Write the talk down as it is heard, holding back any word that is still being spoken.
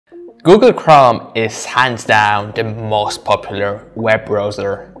Google Chrome is hands down the most popular web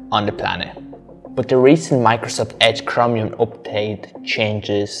browser on the planet. But the recent Microsoft Edge Chromium update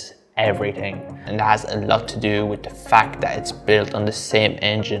changes everything. And that has a lot to do with the fact that it's built on the same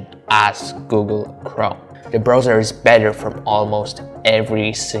engine as Google Chrome. The browser is better from almost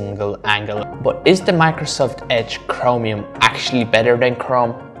every single angle. But is the Microsoft Edge Chromium actually better than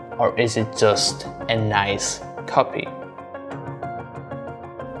Chrome? Or is it just a nice copy?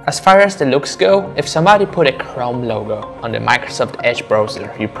 As far as the looks go, if somebody put a Chrome logo on the Microsoft Edge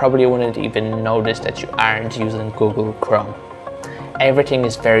browser, you probably wouldn't even notice that you aren't using Google Chrome. Everything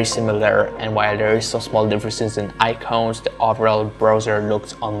is very similar, and while there is some small differences in icons, the overall browser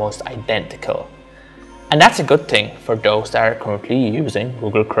looks almost identical. And that's a good thing for those that are currently using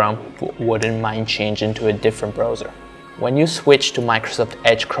Google Chrome who wouldn't mind changing to a different browser. When you switch to Microsoft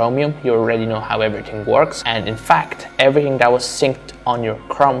Edge Chromium, you already know how everything works, and in fact, everything that was synced on your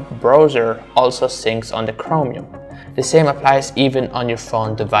Chrome browser also syncs on the Chromium. The same applies even on your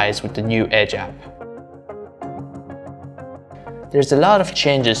phone device with the new Edge app. There's a lot of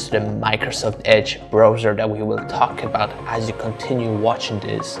changes to the Microsoft Edge browser that we will talk about as you continue watching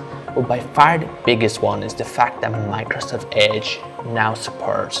this, but by far the biggest one is the fact that Microsoft Edge now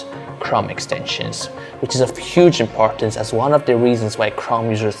supports Chrome extensions, which is of huge importance as one of the reasons why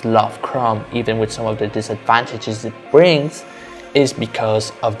Chrome users love Chrome, even with some of the disadvantages it brings, is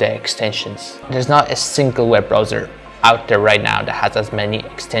because of the extensions. There's not a single web browser out there right now that has as many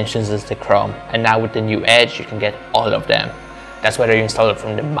extensions as the Chrome, and now with the new Edge you can get all of them. That's whether you install it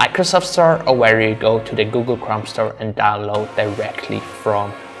from the Microsoft Store or whether you go to the Google Chrome Store and download directly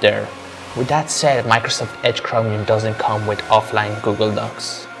from there. With that said, Microsoft Edge Chromium doesn't come with offline Google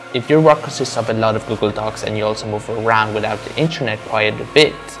Docs. If your work consists of a lot of Google Docs and you also move around without the internet quite a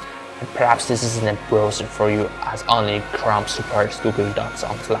bit, then perhaps this isn't a browser for you, as only Chrome supports Google Docs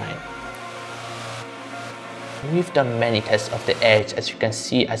offline. We've done many tests of the Edge, as you can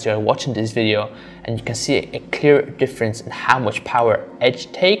see as you are watching this video, and you can see a clear difference in how much power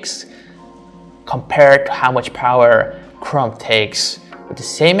Edge takes compared to how much power Chrome takes with the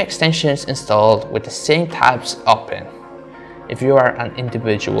same extensions installed, with the same tabs open. If you are an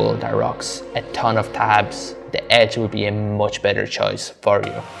individual that rocks a ton of tabs, the Edge will be a much better choice for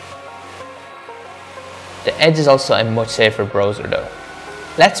you. The Edge is also a much safer browser though.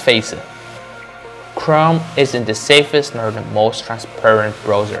 Let's face it, Chrome isn't the safest nor the most transparent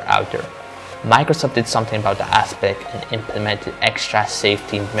browser out there. Microsoft did something about the aspect and implemented extra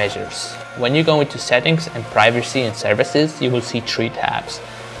safety measures. When you go into settings and privacy and services, you will see 3 tabs: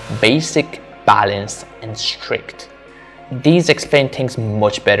 basic, balanced, and strict. These explain things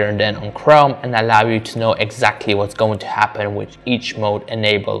much better than on Chrome and allow you to know exactly what's going to happen with each mode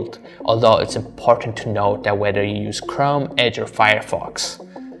enabled, although it's important to note that whether you use Chrome, Edge, or Firefox,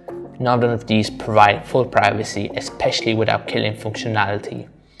 none of these provide full privacy, especially without killing functionality.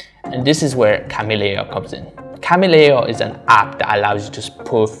 And this is where Chameleon comes in. Chameleon is an app that allows you to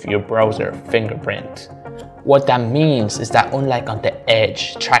spoof your browser fingerprint. What that means is that unlike on the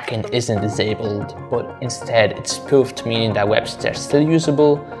Edge, tracking isn't disabled, but instead it's spoofed, meaning that websites are still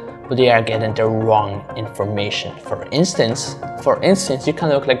usable, but they are getting the wrong information. For instance, you can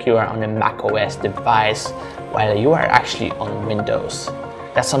look like you are on a macOS device while you are actually on Windows.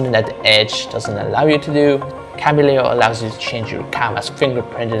 That's something that the Edge doesn't allow you to do. Chameleon allows you to change your canvas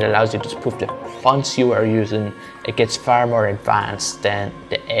fingerprint. It allows you to spoof the fonts you are using. It gets far more advanced than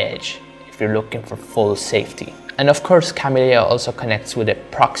the Edge if you're looking for full safety. And of course, Chameleon also connects with a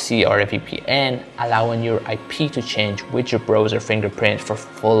proxy or a VPN, allowing your IP to change with your browser fingerprint for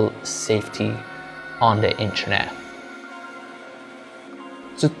full safety on the internet.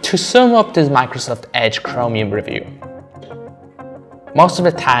 So to sum up this Microsoft Edge Chromium review, most of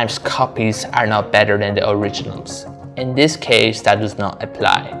the times copies are not better than the originals. In this case, that does not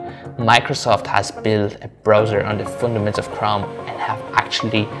apply. Microsoft has built a browser on the fundamentals of Chrome and have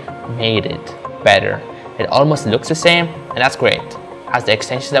actually made it better. It almost looks the same, and that's great, as the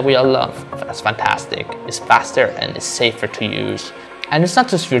extensions that we all love. That's fantastic. It's faster and it's safer to use. And it's not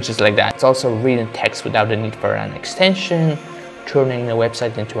just features like that, it's also reading text without the need for an extension, turning a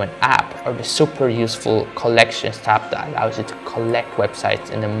website into an app, or the super useful collections tab that allows you to collect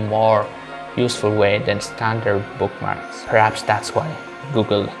websites in a more useful way than standard bookmarks. Perhaps that's why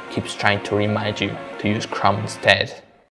Google keeps trying to remind you to use Chrome instead.